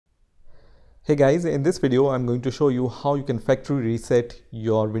Hey guys, in this video I'm going to show you how you can factory reset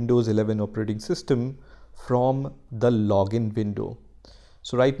your Windows 11 operating system from the login window.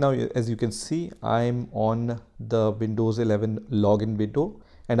 So right now, as you can see, I'm on the Windows 11 login window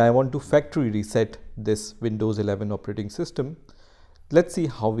and I want to factory reset this Windows 11 operating system. Let's see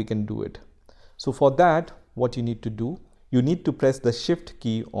how we can do it. So for that, what you need to do, you need to press the Shift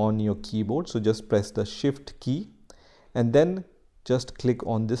key on your keyboard. So just press the Shift key and then just click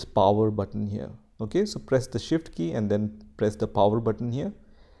on this power button here. Okay, so press the Shift key and then press the power button here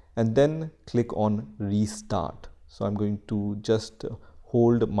and then click on restart. So I'm going to just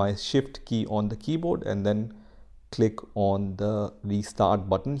hold my Shift key on the keyboard and then click on the restart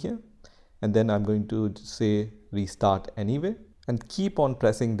button here, and then I'm going to say restart anyway and keep on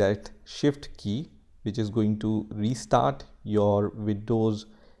pressing that Shift key, which is going to restart your Windows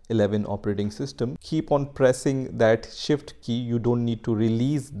 11 operating system. Keep on pressing that Shift key. You don't need to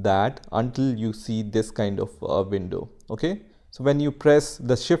release that until you see this kind of window. Okay, so when you press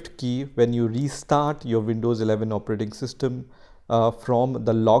the Shift key, when you restart your Windows 11 operating system from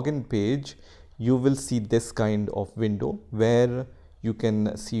the login page, you will see this kind of window where you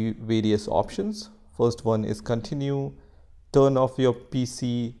can see various options. First one is continue, turn off your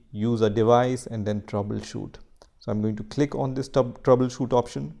PC, use a device, and then troubleshoot. So I'm going to click on this troubleshoot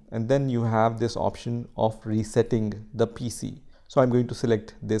option, and then you have this option of resetting the PC. So I'm going to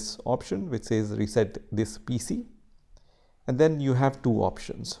select this option which says reset this PC, and then you have two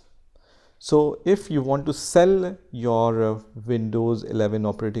options. So if you want to sell your Windows 11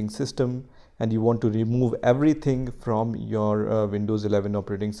 operating system and you want to remove everything from your Windows 11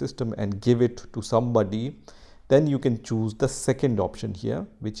 operating system and give it to somebody, then you can choose the second option here,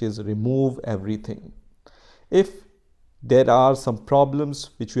 which is remove everything. If there are some problems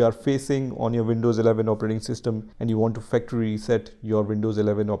which you are facing on your Windows 11 operating system and you want to factory reset your Windows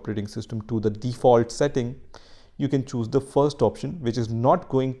 11 operating system to the default setting, you can choose the first option, which is not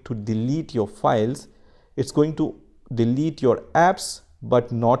going to delete your files. It's going to delete your apps,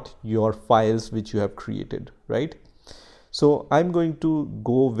 but not your files which you have created, right? So I'm going to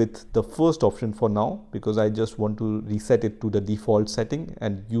go with the first option for now because I just want to reset it to the default setting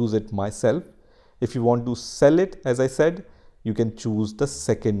and use it myself. If you want to sell it, as I said, you can choose the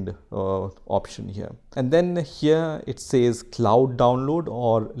second option here. And then here it says cloud download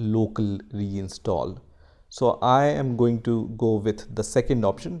or local reinstall. So I am going to go with the second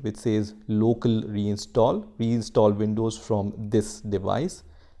option, which says local reinstall Windows from this device.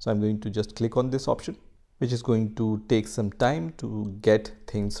 So I'm going to just click on this option, which is going to take some time to get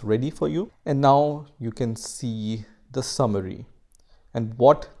things ready for you. And now you can see the summary. And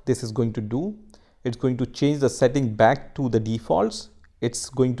what this is going to do, it's going to change the setting back to the defaults. It's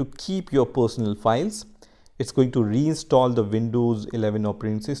going to keep your personal files. It's going to reinstall the Windows 11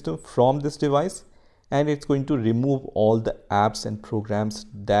 operating system from this device. And it's going to remove all the apps and programs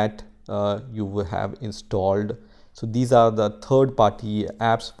that you will have installed. So these are the third-party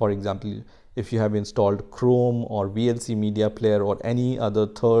apps. For example, if you have installed Chrome or VLC Media Player or any other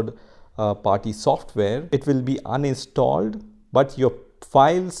third-party software, it will be uninstalled, but your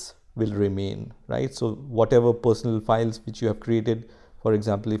files will remain, right? So whatever personal files which you have created, for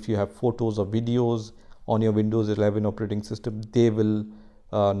example, if you have photos or videos on your Windows 11 operating system, they will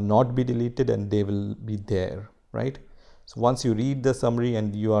not be deleted and they will be there, right? So once you read the summary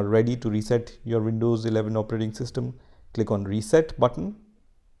and you are ready to reset your Windows 11 operating system, click on reset button,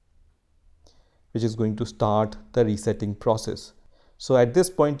 which is going to start the resetting process. So at this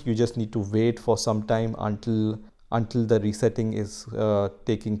point, you just need to wait for some time until the resetting is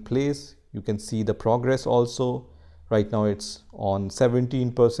taking place. You can see the progress also. Right now it's on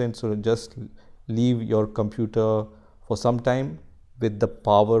 17%. So just leave your computer for some time with the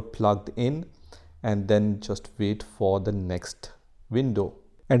power plugged in and then just wait for the next window.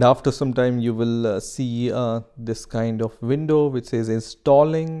 And after some time you will see this kind of window which says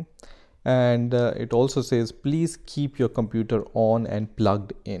installing, and it also says please keep your computer on and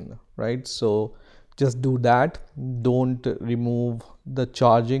plugged in, right? So just do that. Don't remove the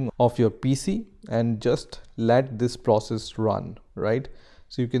charging of your PC and just let this process run, right?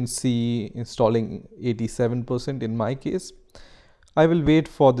 So you can see installing 87% in my case. I will wait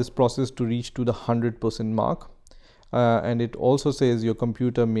for this process to reach to the 100% mark. And it also says your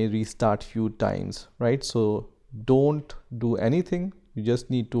computer may restart few times, right? So don't do anything. You just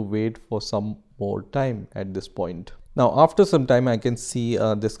need to wait for some more time at this point. Now, after some time, I can see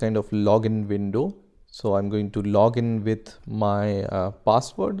this kind of login window. So I'm going to log in with my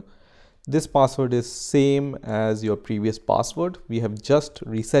password. This password is same as your previous password. We have just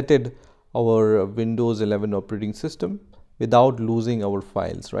resetted our Windows 11 operating system without losing our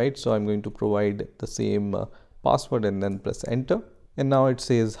files, right? So I'm going to provide the same password and then press enter. And now it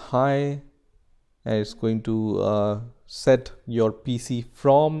says hi, and it's going to set your PC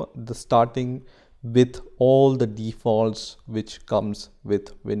from the starting with all the defaults which comes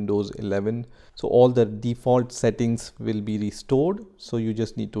with Windows 11. So all the default settings will be restored. So you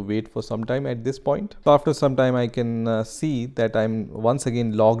just need to wait for some time at this point. So after some time, I can see that I'm once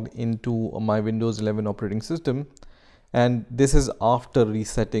again logged into my Windows 11 operating system. And this is after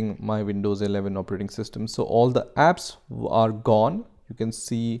resetting my Windows 11 operating system. So all the apps are gone. You can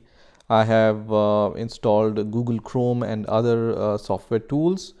see I have installed Google Chrome and other software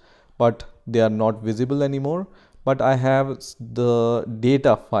tools, but they are not visible anymore. But I have the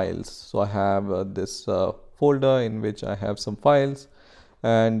data files. So I have this folder in which I have some files,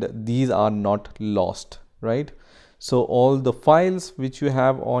 and these are not lost, right? So all the files which you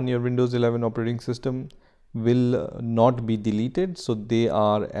have on your Windows 11 operating system will not be deleted. So they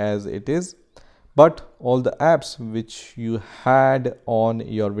are as it is. But all the apps which you had on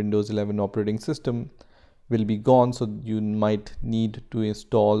your Windows 11 operating system will be gone. So you might need to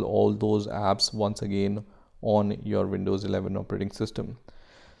install all those apps once again on your Windows 11 operating system.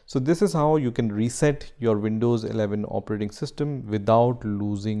 So this is how you can reset your Windows 11 operating system without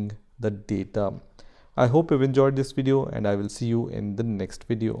losing the data. I hope you've enjoyed this video, and I will see you in the next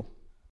video.